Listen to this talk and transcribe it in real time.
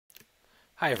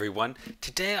Hi everyone.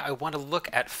 Today I want to look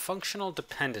at functional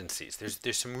dependencies.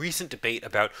 There's some recent debate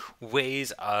about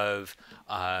ways of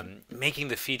making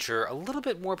the feature a little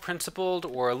bit more principled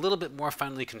or a little bit more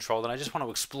finely controlled, and I just want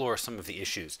to explore some of the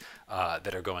issues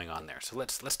that are going on there. So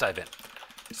let's dive in.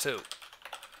 So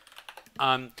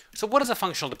what is a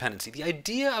functional dependency? The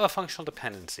idea of a functional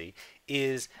dependency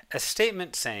is a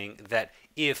statement saying that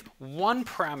if one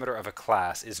parameter of a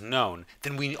class is known,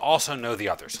 then we also know the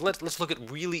other. So let's look at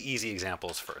really easy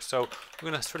examples first. So we're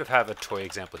going to sort of have a toy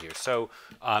example here. So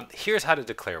here's how to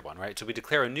declare one, right? So we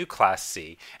declare a new class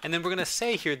C, and then we're going to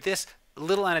say here this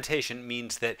little annotation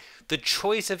means that the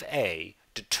choice of A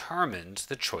determines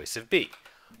the choice of B.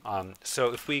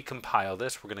 So if we compile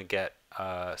this, we're going to get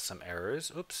some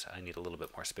errors. Oops, I need a little bit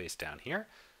more space down here.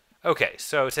 Okay,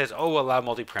 so it says, oh, allow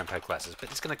multi-param type classes, but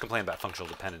it's going to complain about functional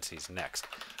dependencies next.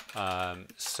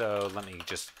 So let me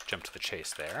just jump to the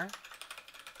chase there.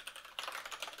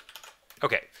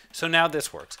 Okay, so now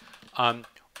this works.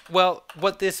 Well,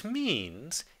 what this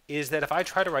means is that if I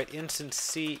try to write instance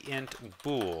C int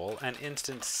bool and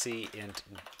instance C int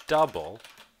double,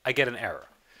 I get an error.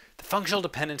 The functional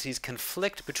dependencies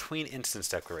conflict between instance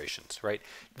declarations, right?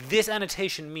 This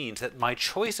annotation means that my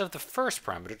choice of the first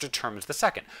parameter determines the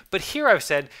second. But here I've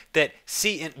said that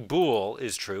C int bool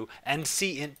is true and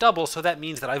C int double, so that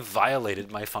means that I've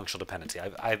violated my functional dependency.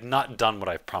 I've not done what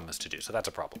I've promised to do, so that's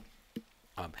a problem.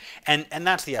 And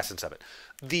that's the essence of it.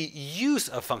 The use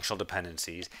of functional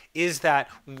dependencies is that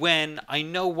when I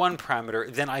know one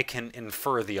parameter, then I can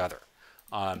infer the other.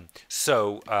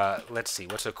 Let's see,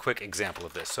 what's a quick example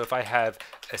of this? So if I have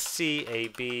a C, A,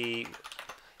 B,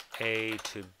 A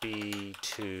to B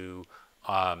to,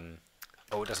 oh,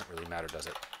 it doesn't really matter, does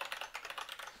it?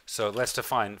 So let's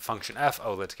define function f.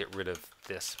 Oh, let's get rid of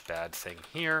this bad thing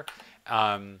here.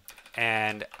 And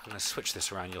I'm going to switch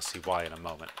this around. You'll see why in a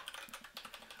moment.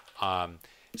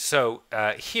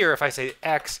 Here, if I say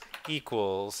x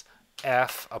equals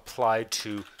f applied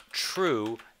to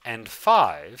true and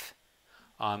 5,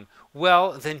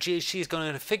 well, then GHC is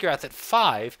going to figure out that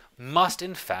 5 must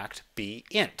in fact be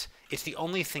int. It's the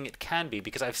only thing it can be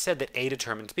because I've said that A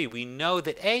determines B. We know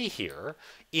that A here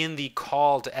in the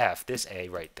call to F, this A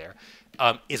right there,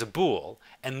 is a bool.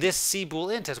 And this C bool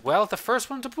int says, well, if the first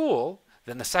one's a bool,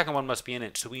 then the second one must be an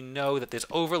int. So we know that this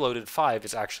overloaded 5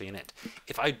 is actually an int.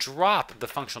 If I drop the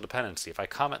functional dependency, if I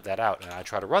comment that out and I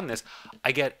try to run this,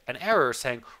 I get an error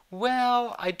saying,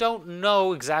 well, I don't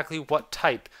know exactly what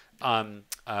type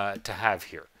to have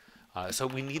here. So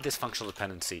we need this functional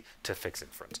dependency to fix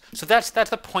inference. So that's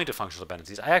the point of functional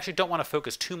dependencies. I actually don't want to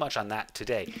focus too much on that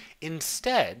today.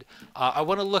 Instead, I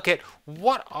want to look at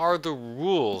what are the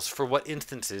rules for what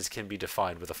instances can be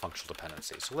defined with a functional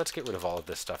dependency. So let's get rid of all of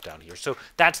this stuff down here. So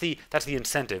that's the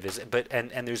incentive,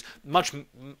 and there's much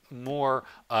more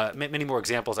many more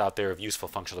examples out there of useful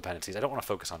functional dependencies. I don't want to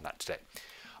focus on that today.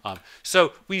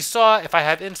 So we saw if I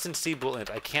have instance C bool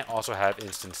int, I can't also have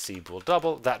instance C bool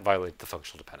double. That violates the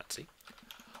functional dependency.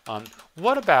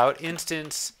 What about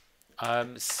instance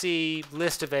C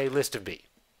list of A, list of B?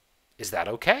 Is that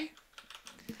okay?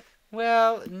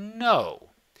 Well, no.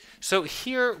 So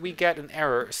here we get an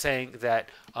error saying that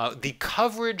the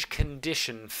coverage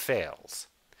condition fails.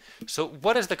 So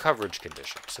what is the coverage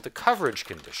condition? So the coverage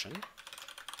condition,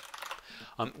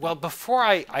 well, before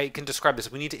I can describe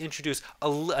this, we need to introduce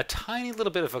a tiny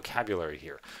little bit of vocabulary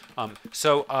here. I'm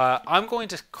going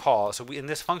to call, in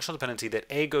this functional dependency that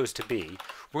A goes to B,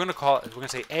 we're going to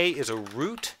say A is a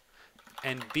root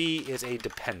and B is a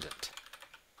dependent.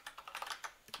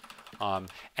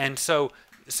 So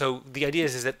the idea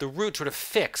is that the root sort of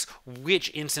fix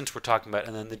which instance we're talking about,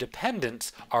 and then the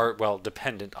dependents are, well,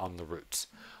 dependent on the roots.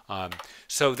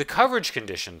 So the coverage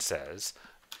condition says,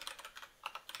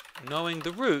 knowing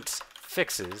the roots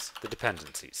fixes the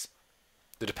dependencies.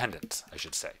 The dependents, I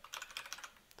should say.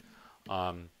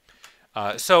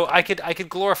 So I could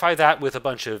glorify that with a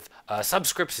bunch of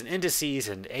subscripts and indices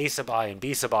and A sub I and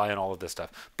B sub I and all of this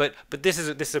stuff. But this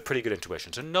is a pretty good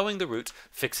intuition. So knowing the roots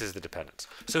fixes the dependents.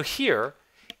 So here,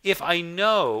 if I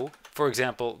know, for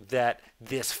example, that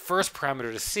this first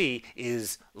parameter to C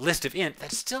is list of int,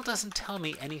 that still doesn't tell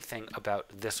me anything about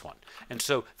this one. And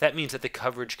so that means that the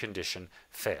coverage condition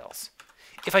fails.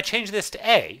 If I change this to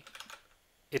A,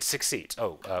 it succeeds.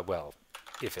 Well,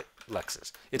 if it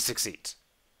lexes, it succeeds.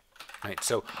 Right?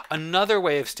 So another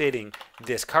way of stating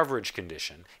this coverage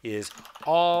condition is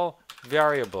all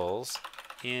variables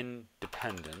in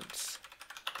dependence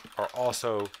are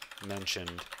also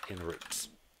mentioned in roots.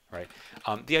 right?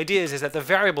 The idea is that the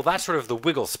variable, that's sort of the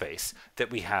wiggle space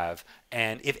that we have.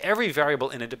 And if every variable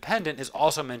in a dependent is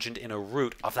also mentioned in a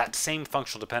root of that same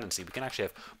functional dependency, we can actually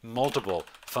have multiple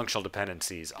functional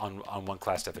dependencies on one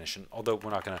class definition, although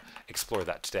we're not going to explore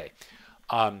that today.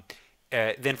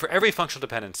 Then for every functional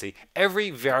dependency,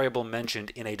 every variable mentioned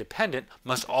in a dependent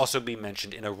must also be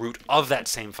mentioned in a root of that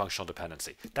same functional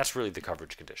dependency. That's really the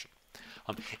coverage condition.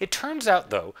 It turns out,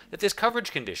 though, that this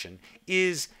coverage condition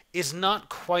is not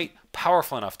quite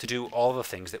powerful enough to do all the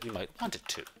things that we might want it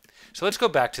to. So let's go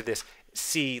back to this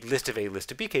C list of A,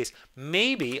 list of B case.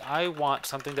 Maybe I want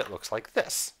something that looks like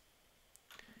this.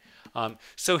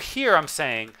 So here I'm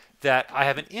saying that I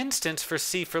have an instance for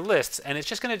C for lists, and it's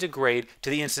just going to degrade to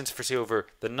the instance for C over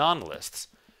the non-lists.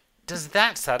 Does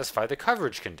that satisfy the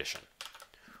coverage condition?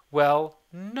 Well,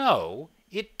 no,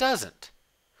 it doesn't.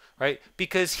 Right?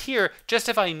 Because here, just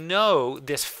if I know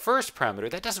this first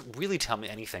parameter, that doesn't really tell me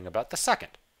anything about the second.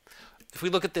 If we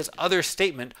look at this other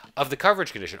statement of the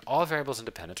coverage condition, all variables and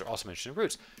dependents are also mentioned in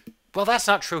roots. Well, that's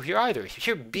not true here either.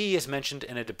 Here, B is mentioned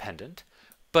in a dependent,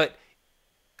 but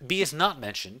B is not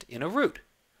mentioned in a root.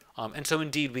 And so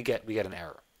indeed, we get an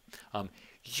error.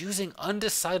 Using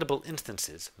undecidable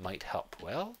instances might help.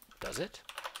 Well, does it?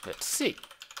 Let's see.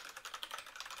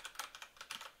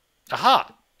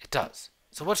 Aha! It does.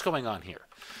 So what's going on here?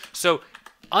 So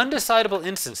undecidable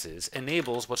instances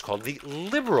enables what's called the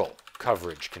liberal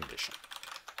coverage condition.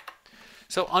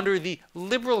 So under the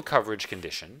liberal coverage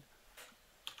condition,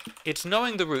 it's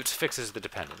knowing the roots fixes the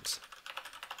dependence.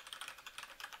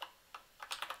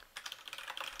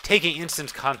 Taking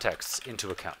instance contexts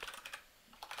into account.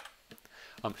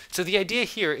 So the idea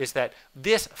here is that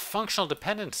this functional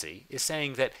dependency is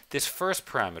saying that this first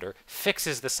parameter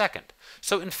fixes the second.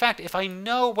 So in fact, if I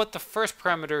know what the first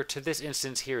parameter to this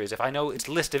instance here is, if I know it's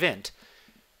list of int,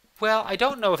 well, I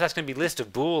don't know if that's going to be list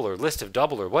of bool or list of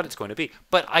double or what it's going to be,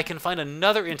 but I can find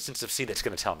another instance of C that's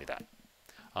going to tell me that.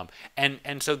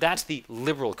 And so that's the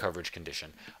liberal coverage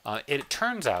condition. It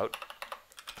turns out,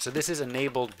 so this is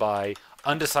enabled by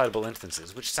undecidable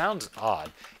instances, which sounds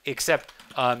odd, except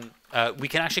we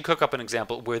can actually cook up an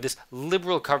example where this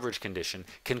liberal coverage condition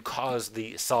can cause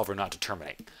the solver not to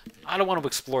terminate. I don't want to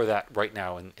explore that right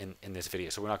now in this video,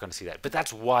 so we're not going to see that. But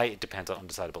that's why it depends on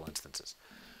undecidable instances.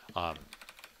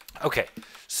 Okay,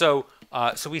 so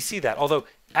we see that. Although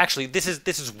actually, this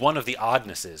is one of the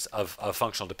oddnesses of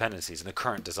functional dependencies in the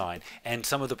current design, and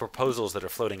some of the proposals that are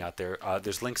floating out there.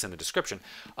 There's links in the description.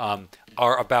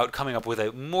 Are about coming up with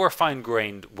a more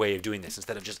fine-grained way of doing this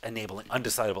instead of just enabling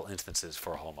undecidable instances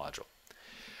for a whole module.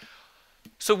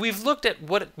 So we've looked at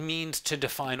what it means to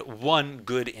define one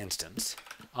good instance.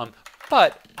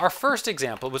 But our first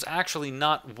example was actually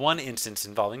not one instance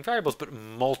involving variables, but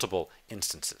multiple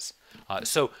instances.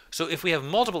 So if we have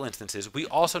multiple instances, we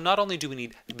also not only do we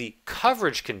need the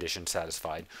coverage condition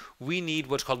satisfied, we need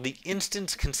what's called the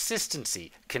instance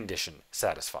consistency condition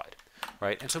satisfied.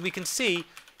 Right? And so we can see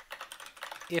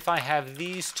if I have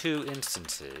these two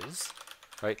instances,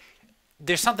 right,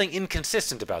 there's something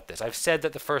inconsistent about this. I've said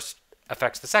that the first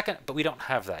affects the second, but we don't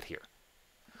have that here.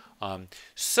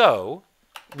 So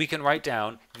we can write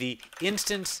down the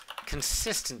instance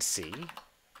consistency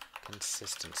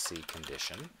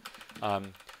condition.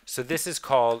 So this is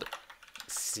called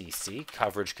CC,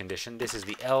 coverage condition. This is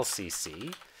the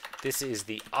LCC. This is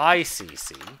the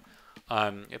ICC.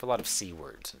 You have a lot of C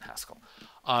words in Haskell.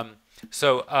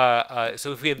 So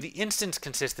if we have the instance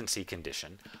consistency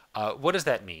condition, what does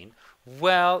that mean?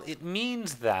 Well, it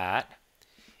means that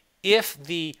if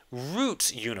the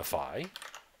roots unify,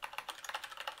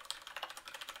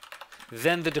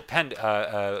 then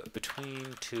the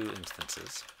between two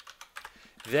instances,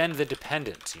 then the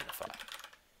dependents unify.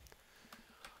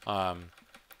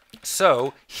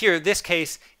 So here, this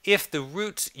case, if the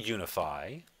roots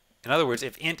unify, in other words,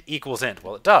 if int equals int,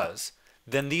 well, it does,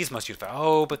 then these must unify.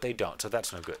 Oh, but they don't, so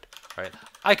that's no good, right?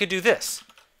 I could do this.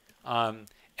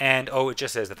 And, oh, it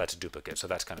just says that that's a duplicate, so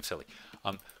that's kind of silly.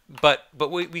 But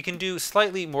we can do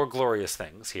slightly more glorious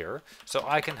things here. So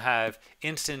I can have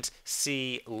instance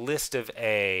C list of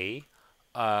A.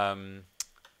 What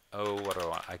do I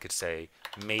want? I could say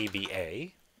maybe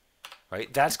A.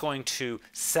 Right? That's going to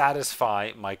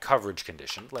satisfy my coverage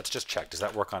condition. Let's just check. Does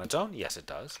that work on its own? Yes, it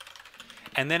does.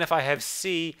 And then if I have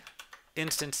C,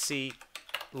 instance C,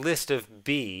 list of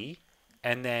B,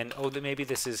 and then, oh, maybe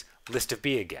this is list of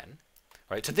B again.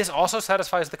 Right? So this also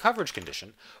satisfies the coverage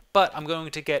condition, but I'm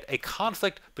going to get a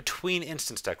conflict between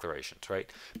instance declarations,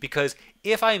 right? Because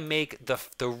if I make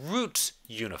the roots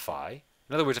unify,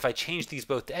 in other words, if I change these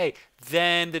both to A,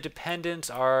 then the dependents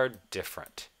are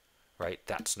different, right?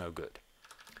 That's no good.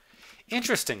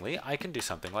 Interestingly, I can do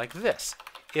something like this.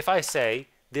 if I say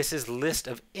this is list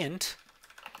of int,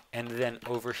 and then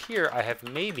over here I have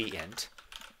maybe int,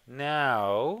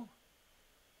 now,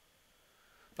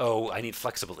 oh, I need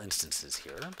flexible instances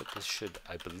here, but this should,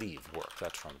 I believe, work.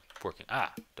 That's from working.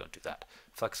 Ah, don't do that.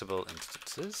 Flexible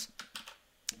instances.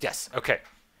 Yes, okay.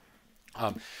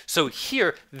 So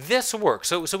here, this works.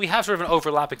 So we have sort of an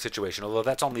overlapping situation, although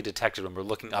that's only detected when we're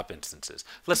looking up instances.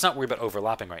 Let's not worry about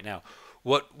overlapping right now.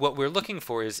 What we're looking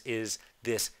for is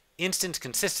this instance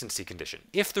consistency condition.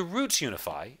 If the roots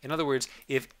unify, in other words,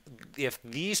 if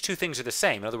these two things are the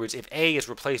same, in other words, if A is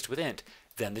replaced with int,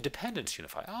 then the dependents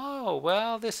unify. Oh,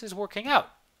 well, this is working out.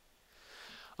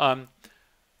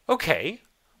 Okay.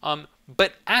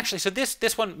 But actually, so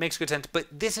this one makes good sense, but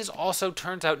this is also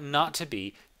turns out not to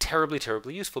be terribly,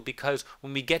 terribly useful, because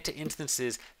when we get to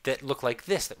instances that look like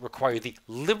this, that require the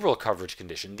liberal coverage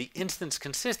condition, the instance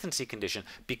consistency condition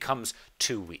becomes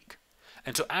too weak.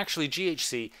 And so actually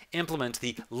GHC implements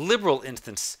the liberal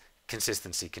instance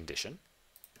consistency condition,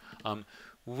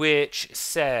 which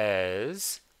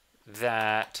says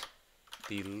that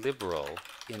the liberal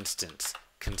instance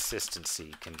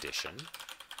consistency condition,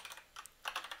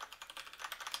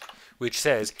 which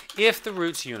says if the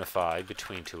roots unify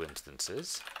between two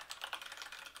instances,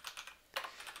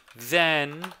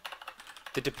 then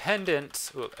the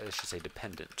dependents, well, I should say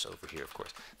dependents over here, of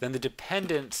course, then the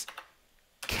dependents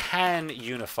can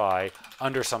unify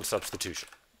under some substitution.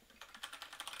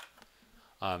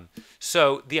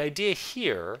 So the idea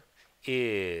here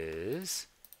is,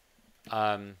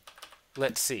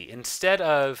 let's see, instead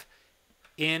of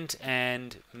int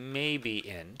and maybe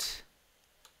int,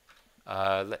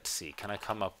 let's see, can I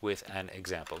come up with an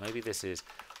example? Maybe this is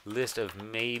list of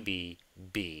maybe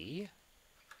B,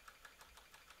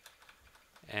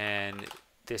 and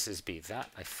this is B. That,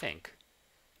 I think.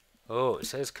 Oh, it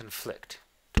says conflict.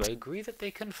 Do I agree that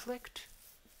they conflict?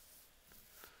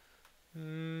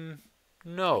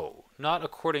 No, not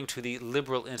according to the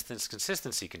liberal instance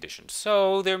consistency condition.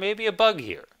 So there may be a bug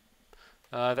here.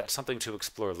 That's something to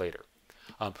explore later.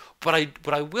 What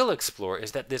I will explore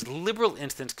is that this liberal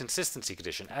instance consistency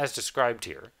condition, as described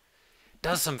here,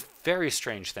 does some very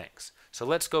strange things. So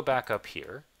let's go back up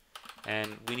here,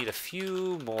 and we need a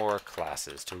few more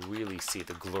classes to really see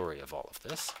the glory of all of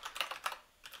this.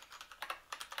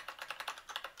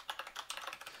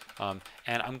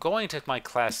 And I'm going to my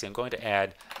class C, I'm going to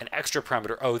add an extra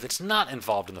parameter O that's not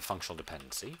involved in the functional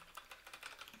dependency.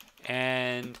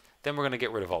 And then we're going to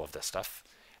get rid of all of this stuff.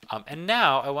 And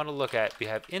now I want to look at, we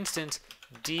have instance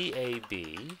DAB,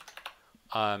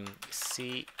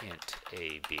 C int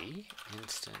AB,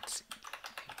 instance.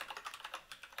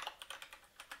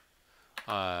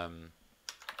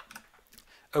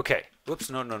 Okay, whoops,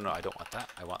 no, I don't want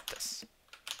that. I want this.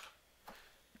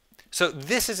 So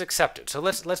this is accepted. So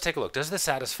let's take a look. Does this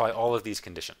satisfy all of these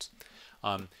conditions?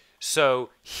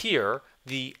 So here,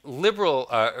 the liberal,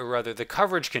 or rather the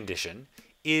coverage condition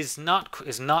is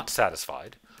not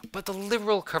satisfied, but the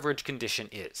liberal coverage condition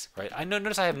is, right?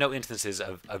 Notice I have no instances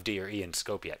of D or E in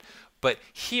scope yet. But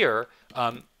here,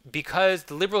 because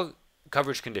the liberal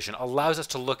coverage condition allows us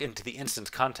to look into the instance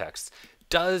contexts,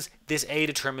 does this A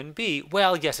determine B?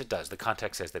 Well, yes, it does. The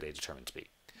context says that A determines B.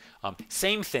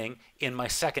 Same thing in my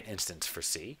second instance for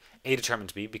C. A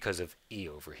determines B because of E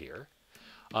over here.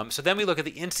 So then we look at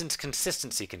the instance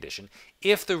consistency condition.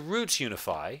 If the roots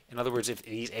unify, in other words, if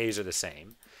these A's are the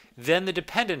same, then the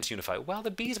dependents unify. Well,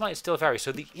 the B's might still vary.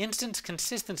 So the instance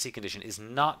consistency condition is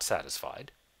not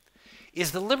satisfied.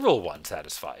 Is the liberal one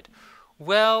satisfied?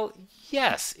 Well,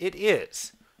 yes, it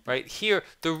is. Right here,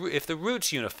 if the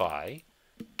roots unify,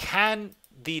 can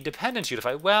the dependents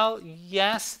unify? Well,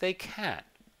 yes, they can.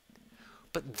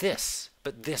 But this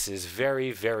is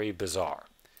very, very bizarre.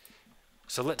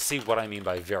 So let's see what I mean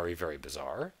by very, very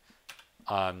bizarre.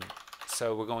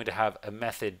 So we're going to have a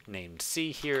method named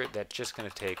C here that's just going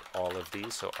to take all of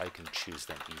these so I can choose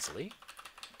them easily.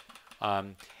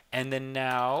 And then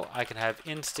now I can have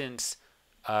instance,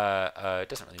 it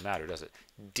doesn't really matter, does it?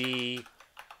 D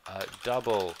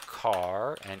double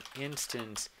car and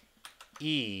instance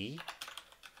E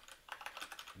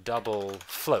double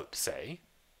float, say.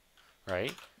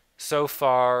 Right? So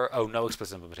far, oh, no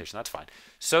explicit implementation, that's fine.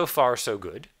 So far, so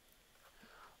good.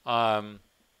 And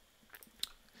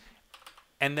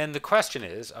then the question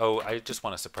is, oh, I just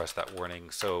want to suppress that warning,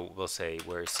 so we'll say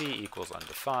where C equals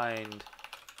undefined.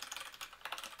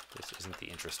 This isn't the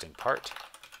interesting part.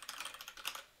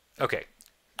 Okay.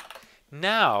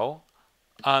 Now,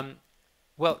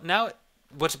 well, now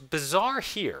what's bizarre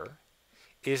here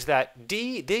is that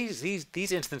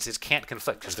these instances can't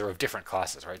conflict because they're of different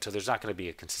classes, right? So there's not going to be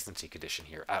a consistency condition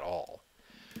here at all.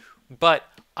 But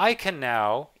I can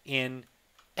now, in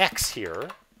x here,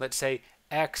 let's say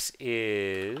x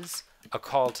is a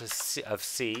call to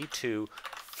C to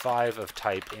 5 of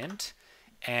type int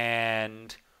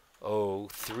and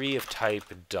 3 of type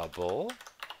double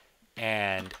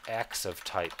and x of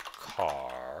type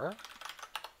char.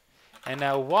 And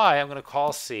now y, I'm going to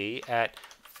call C at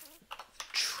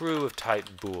true of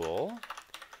type bool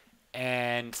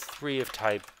and 3 of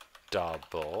type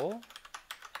double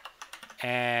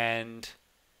and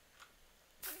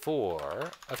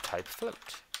 4 of type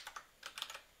float.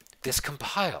 This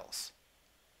compiles.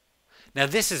 Now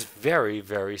this is very,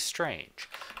 very strange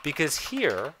because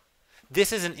here,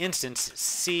 this is an instance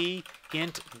C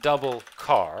int double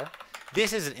char.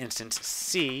 This is an instance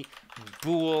C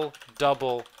bool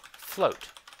double float.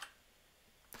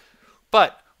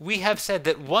 But we have said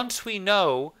that once we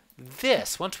know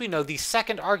this, once we know the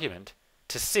second argument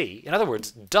to C, in other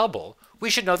words, double, we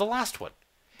should know the last one.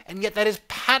 And yet that is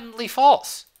patently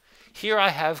false. Here I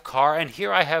have char and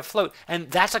here I have float,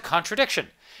 and that's a contradiction.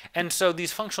 And so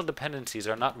these functional dependencies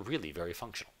are not really very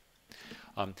functional.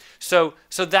 So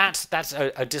that's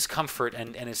a discomfort,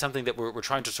 and it's something that we're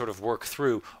trying to sort of work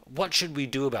through. What should we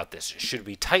do about this? Should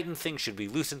we tighten things? Should we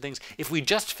loosen things? If we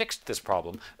just fixed this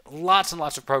problem, lots and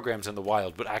lots of programs in the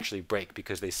wild would actually break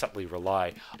because they subtly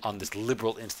rely on this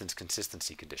liberal instance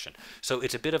consistency condition. So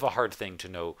it's a bit of a hard thing to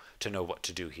know what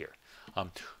to do here.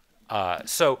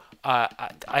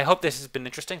 I hope this has been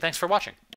interesting. Thanks for watching.